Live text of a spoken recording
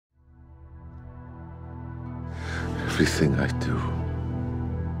Everything I do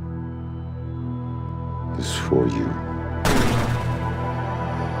is for you.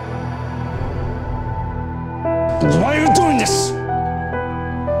 Why are you doing this?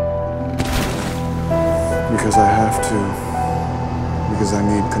 Because I have to. Because I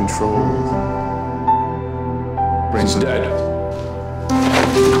need control. He's dead.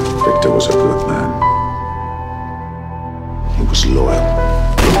 Victor was a good man. He was loyal.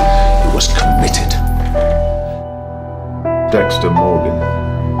 He was committed. Dexter Morgan.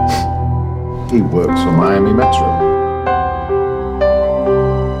 He works for Miami Metro.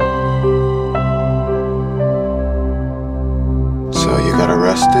 So you got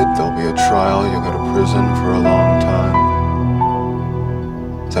arrested, there'll be a trial, you'll go to prison for a long time.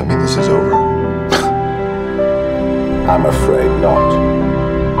 Does that mean this is over? I'm afraid not.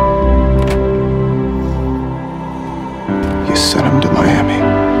 You sent him to Miami,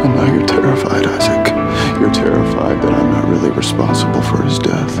 and now you're terrified, Isaac. You're terrified that I'm not really responsible for his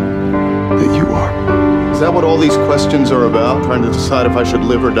death. That you are. Is that what all these questions are about? Trying to decide if I should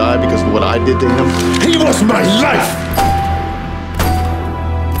live or die because of what I did to him? He was my life!